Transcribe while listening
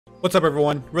What's up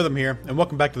everyone, Rhythm here, and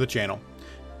welcome back to the channel.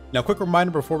 Now quick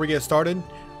reminder before we get started, me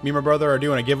and my brother are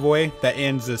doing a giveaway that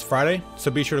ends this Friday,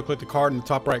 so be sure to click the card in the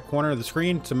top right corner of the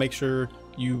screen to make sure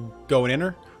you go and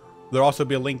enter. There'll also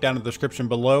be a link down in the description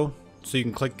below, so you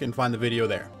can click and find the video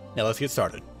there. Now let's get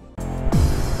started.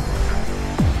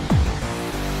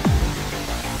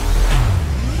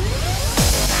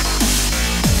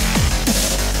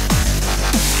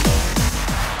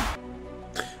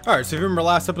 Alright, so if you remember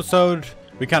last episode,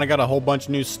 we kind of got a whole bunch of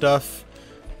new stuff.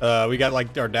 We got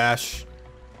like our dash.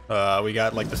 We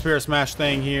got like the spirit smash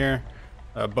thing here.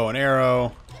 Bow and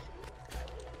arrow.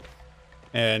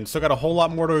 And still got a whole lot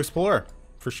more to explore,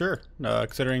 for sure.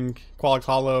 Considering Qualix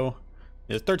Hollow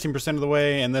is 13% of the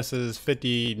way, and this is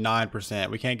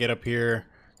 59%. We can't get up here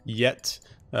yet.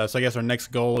 So I guess our next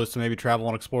goal is to maybe travel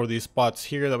and explore these spots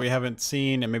here that we haven't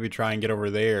seen, and maybe try and get over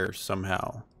there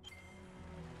somehow.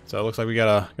 So it looks like we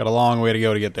got a long way to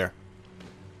go to get there.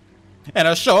 And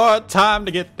a short time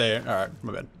to get there. Alright,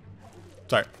 my bad.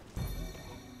 Sorry.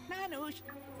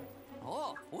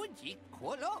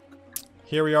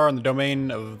 Here we are in the domain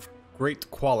of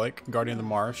Great Qualic, Guardian of the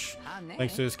Marsh.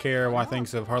 Thanks to his care, why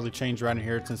things have hardly changed around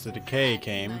here since the decay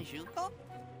came.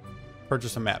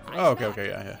 Purchase a map. Oh, okay,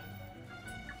 yeah.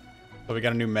 So we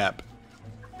got a new map.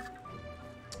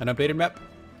 An updated map?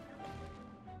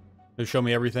 To show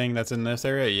me everything that's in this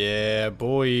area? Yeah,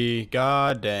 boy.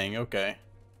 God dang, okay.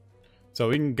 So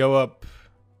we can go up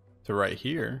to right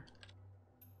here,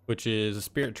 which is a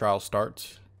spirit trial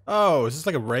starts. Oh, is this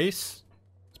like a race?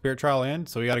 Spirit trial end?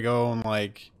 So we gotta go and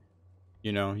like,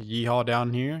 you know, yeehaw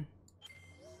down here.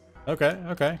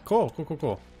 Okay, cool.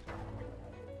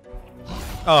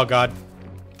 Oh god.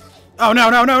 Oh no.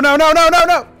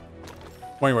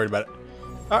 We ain't worried about it.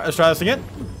 Alright, let's try this again.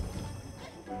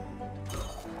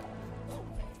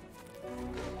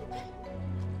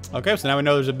 Okay, so now we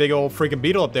know there's a big old freaking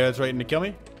beetle up there that's waiting to kill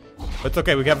me. But it's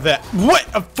okay, we got that. What?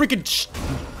 A freaking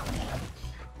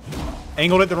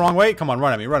angled it the wrong way? Come on,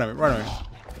 run at me. Run at me,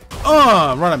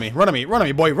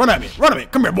 boy. Run at me.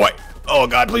 Come here, boy. Oh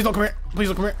god, please don't come here. Please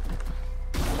don't come here.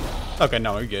 Okay,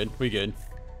 no, we're good.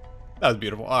 That was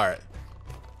beautiful. Alright.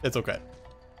 It's okay.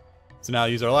 So now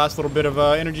use our last little bit of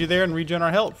energy there and regen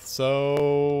our health.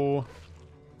 So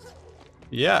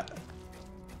yeah.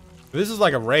 This is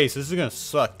like a race. This is gonna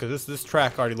suck because this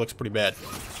track already looks pretty bad.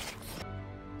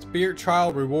 Spirit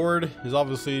trial reward is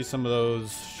obviously some of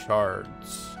those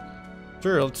shards.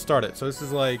 Sure, let's start it. So this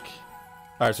is like,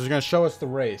 all right. So it's gonna show us the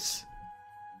race.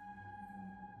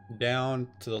 Down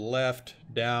to the left,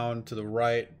 down to the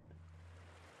right,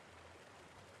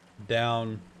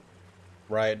 down,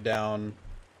 right, down,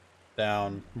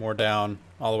 more down,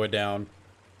 all the way down.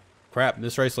 Crap,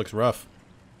 this race looks rough.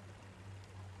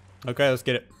 Okay, let's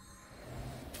get it.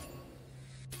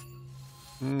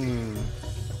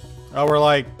 Oh, we're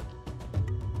like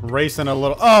racing a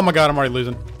little. Oh my god, I'm already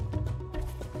losing.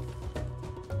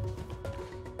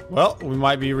 Well, we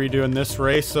might be redoing this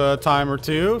race a time or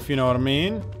two, if you know what I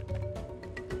mean.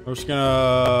 We're just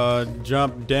gonna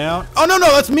jump down. Oh no,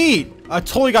 that's me. I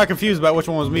totally got confused about which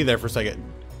one was me there for a second.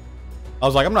 I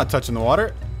was like, I'm not touching the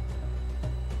water.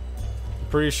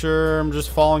 Pretty sure I'm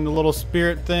just following the little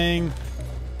spirit thing.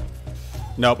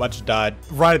 Nope, I just died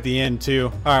right at the end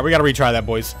too. All right, we gotta retry that,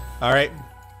 boys. All right.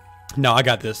 No, I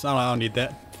got this. I don't need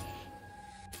that.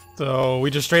 So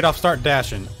we just straight off start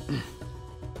dashing.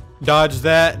 Dodge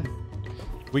that.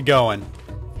 We going.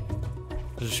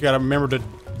 Just gotta remember to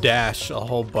dash a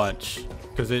whole bunch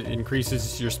because it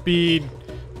increases your speed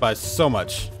by so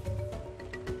much.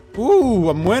 Ooh,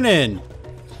 I'm winning.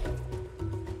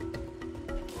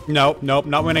 Nope,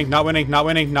 not winning.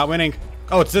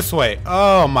 Oh, it's this way.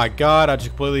 Oh my god, I just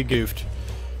completely goofed.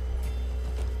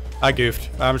 I goofed.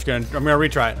 I'm gonna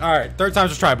retry it. Alright, third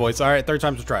time's a try, boys. Alright, third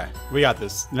time's a try. We got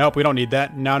this. Nope, we don't need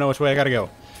that. Now I know which way I gotta go.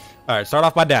 Alright, start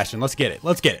off by dashing. Let's get it.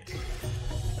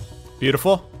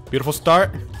 Beautiful. Beautiful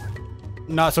start.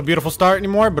 Not so beautiful start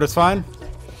anymore, but it's fine.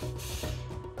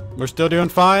 We're still doing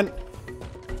fine.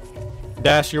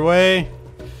 Dash your way.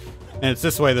 And it's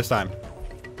this way this time.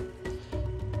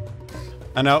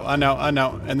 I know.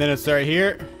 And then it's right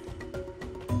here.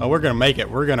 Oh, we're gonna make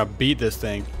it. We're gonna beat this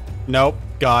thing. Nope.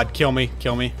 God, kill me.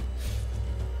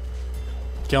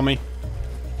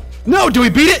 No, do we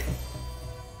beat it?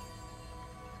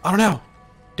 I don't know.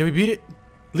 Did we beat it?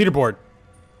 Leaderboard.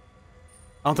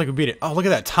 I don't think we beat it. Oh, look at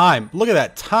that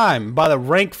time. By the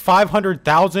rank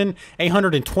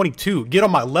 500,822. Get on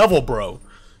my level, bro.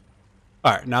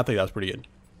 Alright, now I think that was pretty good.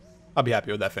 I'll be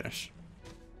happy with that finish.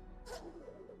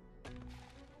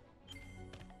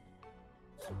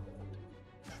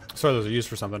 swear those are used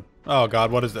for something. Oh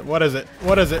god, what is it? What is it?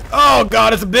 What is it? Oh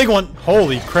god, it's a big one.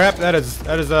 Holy crap, that's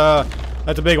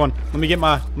a big one. Let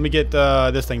me get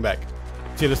this thing back.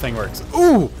 See if this thing works.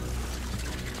 Ooh.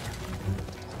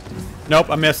 Nope,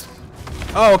 I missed.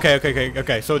 Oh,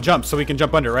 okay. So it jumps, so we can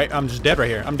jump under, right? I'm just dead right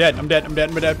here. I'm dead. I'm dead.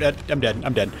 We're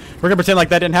gonna pretend like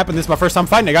that didn't happen. This is my first time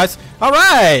fighting it, guys. All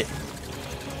right.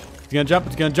 It's gonna jump.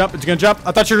 It's gonna jump. It's gonna jump.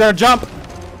 I thought you were gonna jump.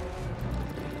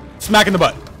 Smack in the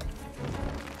butt.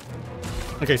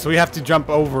 Okay, so we have to jump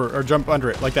over or jump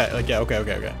under it like that. Like, yeah. Okay. I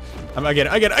get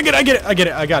it. I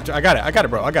got it,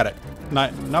 bro. I got it.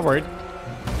 Not worried.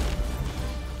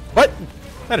 What?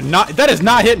 That is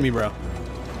not hitting me, bro.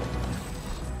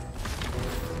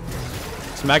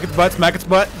 Smack its butt, smack its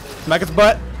butt, smack its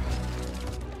butt.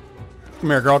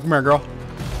 Come here, girl, come here, girl.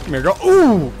 Come here, girl.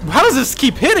 Ooh! How does this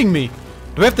keep hitting me?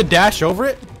 Do we have to dash over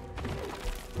it?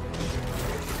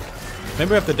 Maybe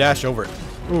we have to dash over it.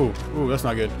 Ooh, that's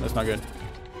not good. That's not good.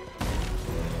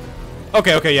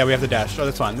 Okay, yeah, we have to dash. Oh,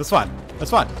 that's fine. That's fine. That's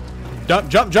fine.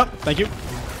 Jump. Thank you.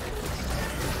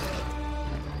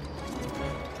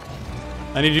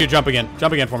 I need you to jump again.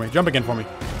 Jump again for me. Jump again for me.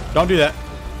 Don't do that.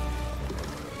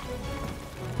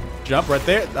 Jump right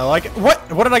there. I like it. What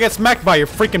did I get smacked by? Your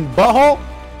freaking butthole?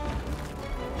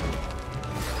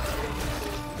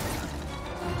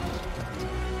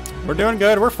 We're doing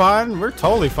good. We're fine. We're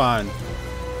totally fine.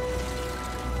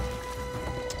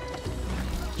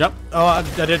 Jump. Oh, I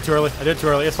did it too early.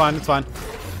 It's fine. It's fine.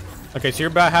 Okay, so you're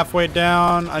about halfway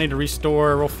down. I need to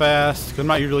restore real fast because I'm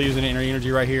not usually using any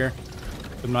energy right here.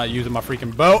 I'm not using my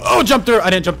freaking bow. Oh, jump through it.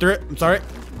 I didn't jump through it. I'm sorry.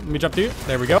 Let me jump through you.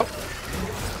 There we go.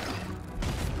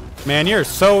 Man, you're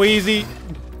so easy.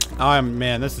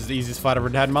 Man, this is the easiest fight I've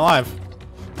ever had in my life.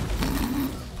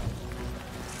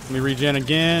 Let me regen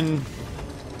again.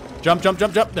 Jump.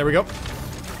 There we go.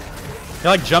 He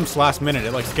like jumps last minute.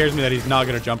 It like scares me that he's not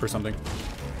gonna jump or something.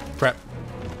 Crap.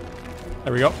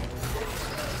 There we go.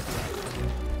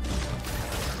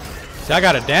 See, I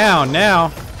got it down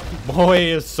now. Boy,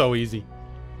 it's so easy.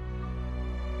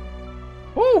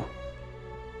 Woo!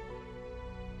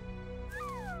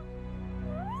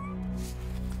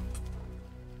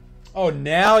 Oh,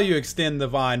 now you extend the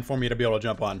vine for me to be able to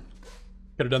jump on.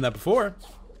 Could have done that before.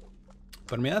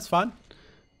 But I mean, that's fine.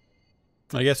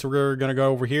 I guess we're going to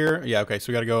go over here. Yeah, okay,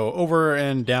 so we got to go over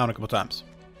and down a couple times.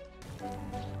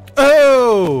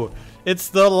 Oh! It's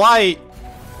the light!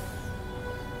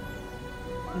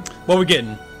 What are we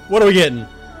getting? What are we getting?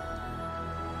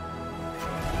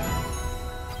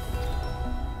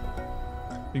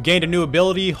 You gained a new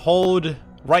ability. Hold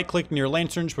right-click near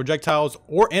lanterns, projectiles,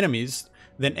 or enemies.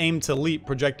 Then aim to leap.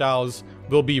 Projectiles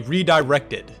will be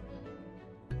redirected.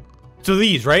 So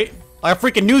these, right? I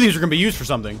freaking knew these were going to be used for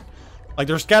something. Like,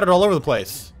 they're scattered all over the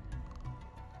place.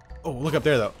 Oh, look up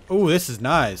there, though. Oh, this is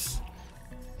nice.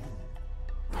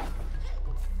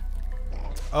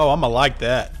 Oh, I'm gonna like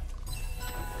that.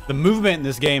 The movement in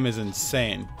this game is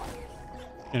insane.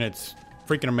 And it's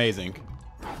freaking amazing.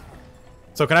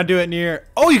 So can I do it near...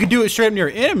 Oh, you can do it straight up near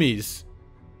enemies.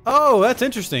 Oh, that's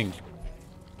interesting.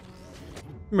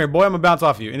 Come here, boy. I'm gonna bounce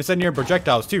off you. And it's in near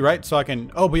projectiles too, right? So I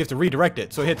can... Oh, but you have to redirect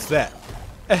it. So it hits that.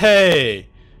 Hey.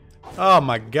 Oh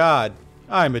my god.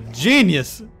 I'm a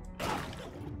genius.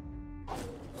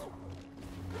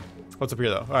 What's up here,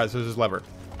 though? Alright, so there's this lever.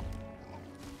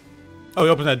 Oh, he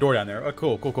opens that door down there. Oh,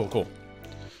 cool.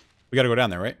 We gotta go down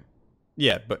there, right?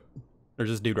 Yeah, but there's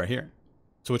this dude right here.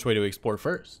 So which way do we explore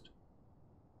first?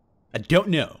 I don't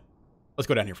know. Let's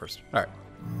go down here first. Alright.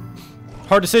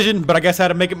 Hard decision, but I guess I had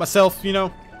to make it myself, you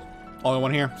know? Only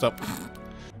one here, so.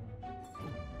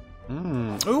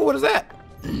 Ooh, what is that?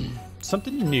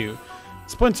 Something new.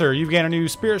 Splinter, you've gained a new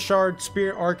spirit shard.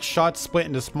 Spirit arc shots split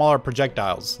into smaller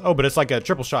projectiles. Oh, but it's like a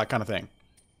triple shot kind of thing.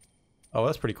 Oh,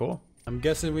 that's pretty cool. I'm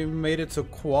guessing we've made it to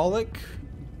Qualic.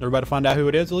 We're about to find out who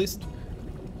it is, at least.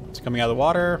 It's coming out of the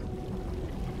water.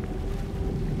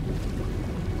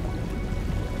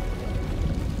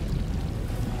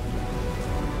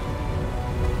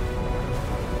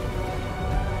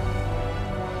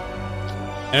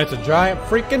 And it's a giant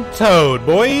freaking toad,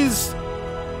 boys!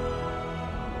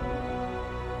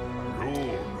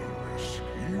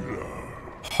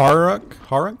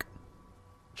 Harunk?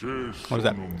 What is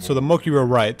that? So the Mokiro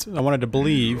writes, I wanted to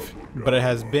believe, but it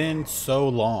has been so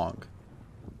long.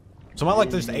 So am I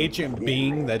like this ancient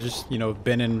being that just, you know,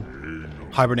 been in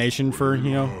hibernation for,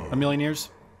 you know, a million years?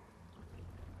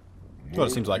 That's what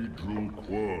it seems like.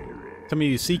 Tell me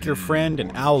you seek your friend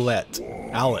and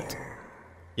Owlet.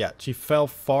 Yeah, she fell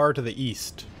far to the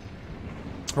east.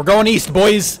 We're going east,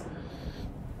 boys!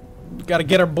 We gotta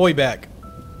get our boy back.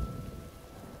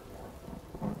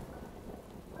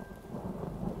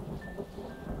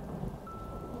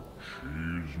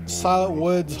 Silent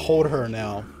Woods hold her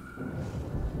now?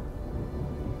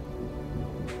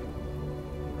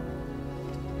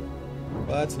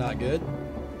 Well, that's not good.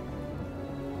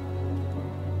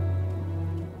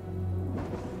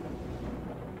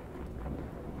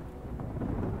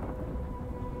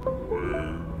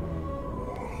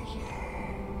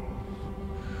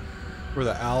 Where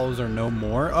the owls are no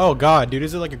more. Oh god, dude,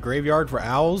 is it like a graveyard for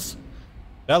owls?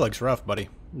 That looks rough, buddy.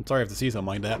 I'm sorry I have to see something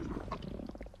like that.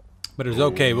 But it's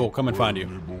okay, we'll come and find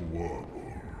you.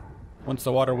 Once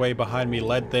the waterway behind me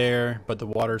led there, but the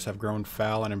waters have grown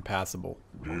foul and impassable.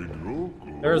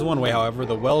 There is one way, however,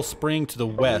 the wellspring to the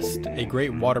west. A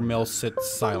great watermill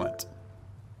sits silent.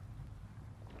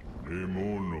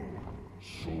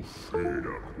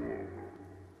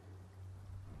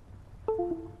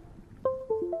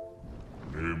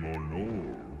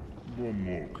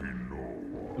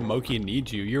 Moki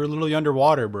needs you. You're literally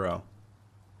underwater, bro.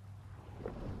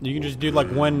 You can just do like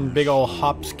one big old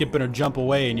hop, skip, and a jump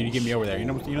away, and you get me over there. You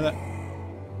know that?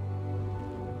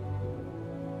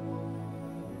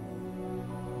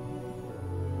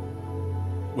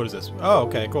 What is this? Oh,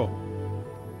 okay, cool.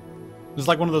 This is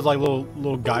like one of those like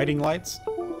little guiding lights.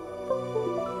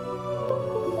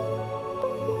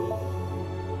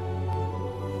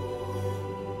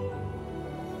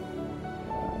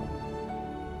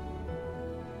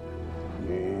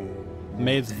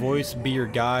 May its voice be your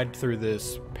guide through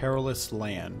this perilous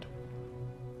land.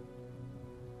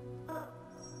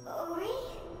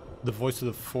 The voice of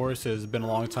the forest. Has been a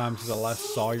long time since I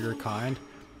last saw your kind.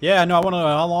 Yeah, no, I want to know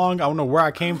how long. I want to know where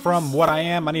I came from, what I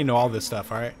am. I need to know all this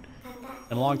stuff, alright?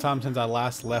 Been a long time since I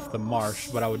last left the marsh,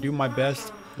 but I would do my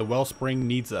best. The wellspring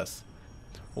needs us.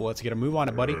 Well, let's get a move on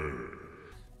it, buddy.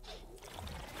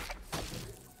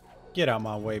 Get out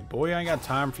my way, boy. I ain't got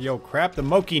time for your crap. The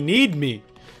Moki need me.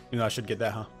 You know, I should get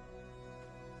that, huh?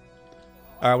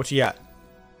 Alright, what you got?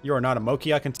 You are not a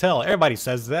Moki, I can tell. Everybody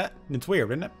says that. It's weird,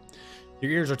 isn't it?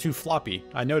 Your ears are too floppy.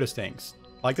 I notice things.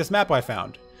 Like this map I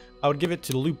found. I would give it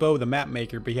to Lupo, the map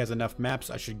maker, but he has enough maps.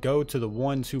 I should go to the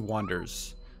ones who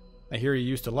wanders. I hear he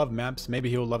used to love maps. Maybe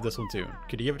he'll love this one too.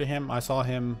 Could you give it to him? I saw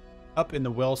him up in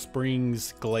the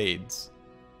Wellsprings Glades.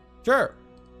 Sure.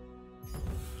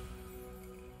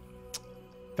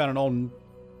 Found an old...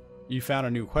 You found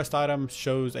a new quest item.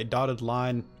 Shows a dotted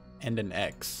line and an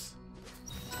X.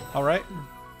 Alright.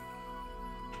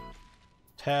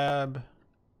 Tab.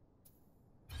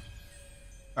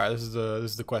 Alright, this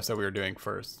is the quest that we were doing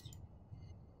first.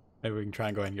 Maybe we can try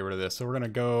and go ahead and get rid of this. So we're gonna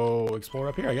go explore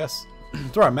up here, I guess.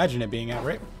 That's where I imagine it being at,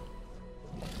 right?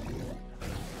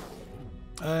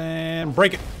 And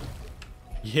break it.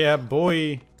 Yeah,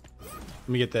 boy. Let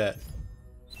me get that.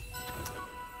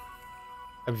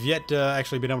 I've yet to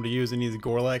actually been able to use any of the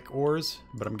Gorlek ores,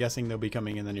 but I'm guessing they'll be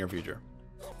coming in the near future.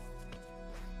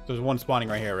 There's one spawning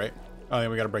right here, right? Oh, yeah,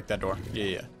 we gotta break that door.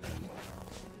 Yeah.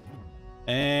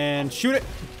 And shoot it!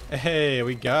 Hey,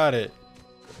 we got it.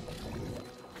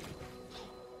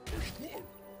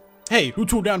 Hey, who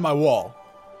tore down my wall?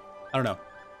 I don't know.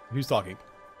 Who's talking?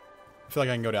 I feel like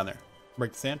I can go down there.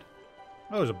 Break the sand.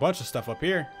 Oh, there's a bunch of stuff up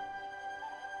here.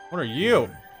 What are you?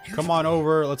 Come on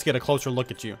over. Let's get a closer look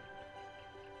at you.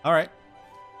 Alright.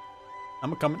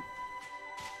 I'm a-coming.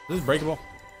 This is breakable.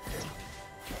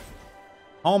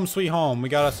 Home sweet home. We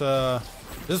got us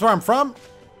This is where I'm from?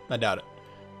 I doubt it.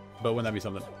 But wouldn't that be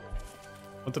something?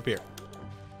 What's up here?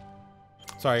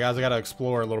 Sorry guys, I gotta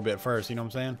explore a little bit first, you know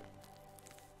what I'm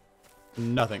saying?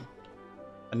 Nothing.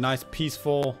 A nice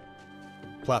peaceful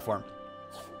platform.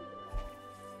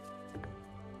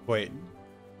 Wait.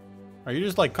 Are you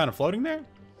just like kind of floating there?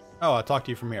 Oh, I'll talk to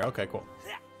you from here. Okay, cool.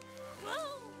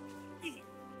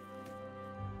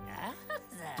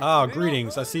 Ah,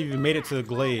 greetings. I see you made it to the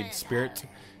glade, spirit.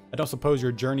 I don't suppose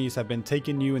your journeys have been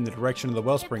taking you in the direction of the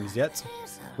wellsprings yet.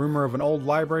 Rumor of an old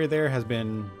library there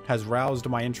has roused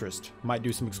my interest. Might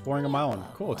do some exploring on my own.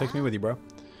 Cool, take me with you, bro.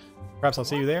 Perhaps I'll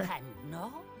see you there?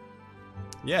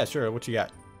 Yeah, sure. What you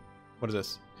got? What is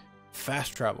this?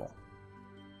 Fast travel.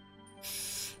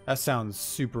 That sounds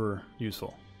super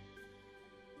useful.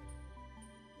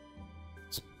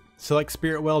 Select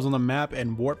spirit wells on the map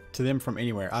and warp to them from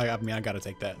anywhere. I mean, I gotta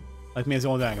take that. I mean, it's the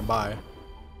only thing I can buy.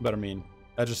 But I mean,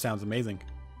 that just sounds amazing.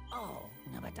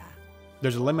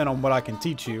 There's a limit on what I can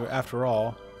teach you. After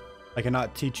all, I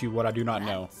cannot teach you what I do not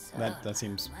know. That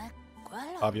seems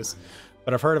obvious.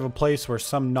 But I've heard of a place where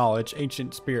some knowledge,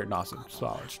 ancient spirit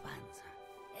knowledge.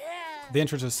 The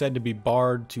entrance is said to be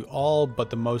barred to all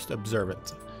but the most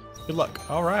observant. Good luck.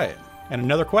 All right. And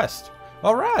another quest.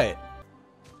 All right.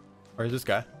 Where's this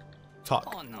guy?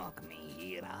 Talk.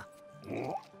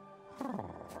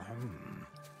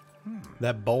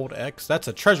 That bold X, that's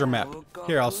a treasure map.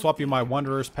 Here, I'll swap you my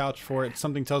Wanderer's pouch for it.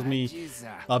 Something tells me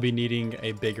I'll be needing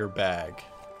a bigger bag.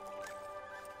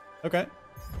 Okay.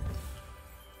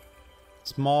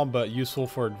 Small but useful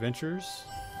for adventures.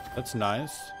 That's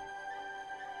nice.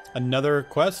 Another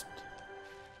quest?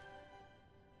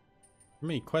 How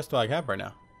many quests do I have right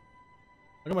now?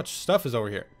 Look how much stuff is over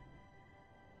here.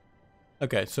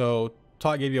 Okay, so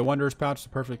Todd gave you a Wanderer's pouch, the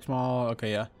perfect small.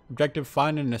 Okay, yeah. Objective,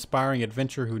 find an aspiring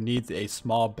adventurer who needs a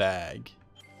small bag.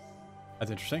 That's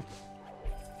interesting.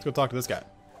 Let's go talk to this guy.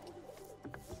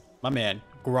 My man,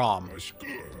 Grom.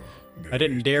 I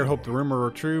didn't dare hope the rumor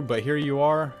were true, but here you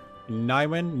are.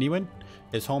 Niwen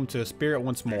is home to a spirit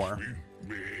once more.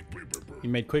 You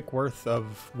made quick work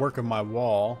of my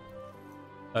wall.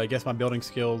 I guess my building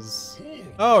skills.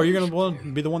 Oh, are you gonna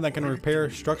be the one that can repair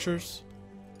structures?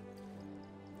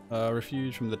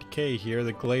 Refuge from the decay here.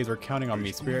 The glades are counting on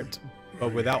me, spirit.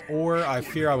 But without ore, I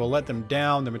fear I will let them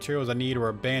down. The materials I need were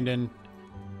abandoned,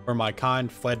 or my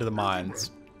kind fled to the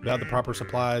mines. Without the proper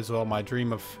supplies, well, my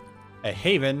dream of a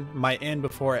haven might end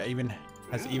before it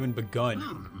has even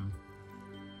begun.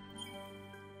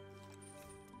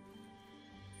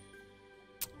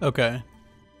 Okay.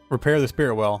 Repair the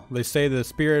spirit well. They say the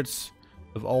spirits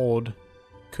of old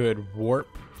could warp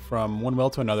from one well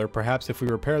to another. Perhaps if we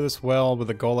repair this well with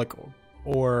a Golek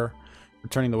or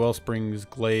returning the wellspring's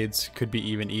glades could be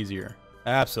even easier.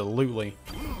 Absolutely.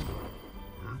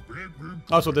 Oh,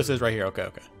 that's what this is right here. Okay,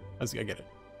 okay. I get it.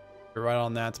 We're right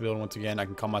on that to build once again. I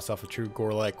can call myself a true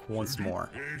Golek once more.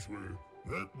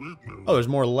 Oh, there's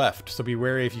more left. So be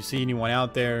wary if you see anyone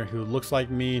out there who looks like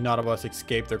me. Not of us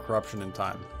escape their corruption in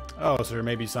time. Oh, so there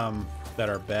may be some that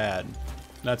are bad.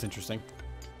 That's interesting.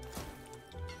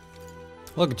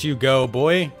 Look at you go,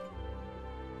 boy.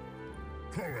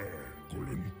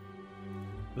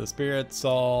 The spirits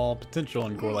saw potential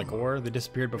in Golek ore. They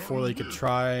disappeared before they could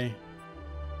try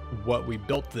what we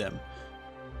built them.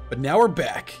 But now we're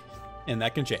back, and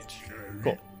that can change.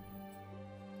 Cool.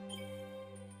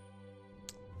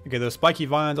 Okay, those spiky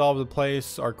vines all over the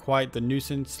place are quite the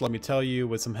nuisance. Let me tell you,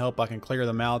 with some help I can clear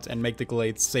them out and make the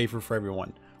glades safer for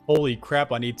everyone. Holy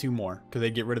crap, I need 2 more, because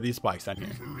they get rid of these spikes down here.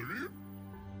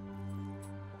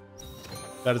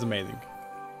 That is amazing.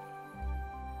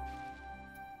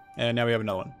 And now we have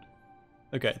another one.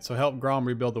 Okay, so help Grom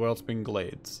rebuild the Wellspring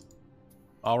Glades.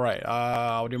 Alright,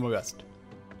 I'll do my best.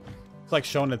 It's like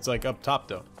showing it's like up top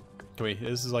though. Can we,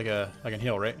 this is like a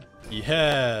hill, right?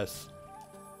 Yes!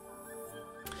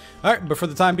 Alright, but for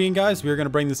the time being, guys, we're going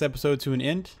to bring this episode to an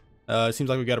end. It seems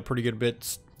like we got a pretty good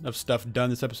bit of stuff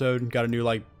done this episode. Got a new,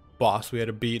 like, boss we had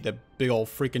to beat. That big old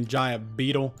freaking giant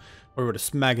beetle. We were to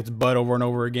smack its butt over and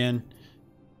over again.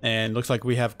 And looks like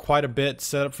we have quite a bit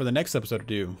set up for the next episode to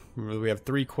do. We have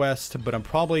 3 quests, but I'm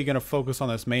probably going to focus on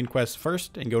this main quest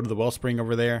first and go to the wellspring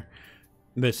over there.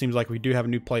 But it seems like we do have a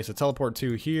new place to teleport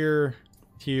to here,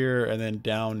 here, and then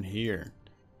down here.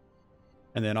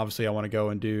 And then obviously I want to go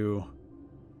and do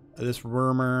this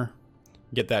rumor,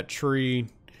 get that tree,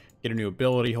 get a new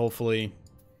ability hopefully,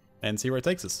 and see where it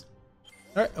takes us.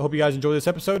 Alright, I hope you guys enjoyed this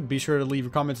episode. Be sure to leave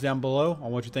your comments down below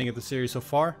on what you think of the series so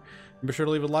far. And be sure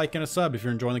to leave a like and a sub if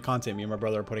you're enjoying the content me and my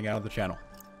brother are putting out on the channel.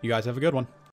 You guys have a good one.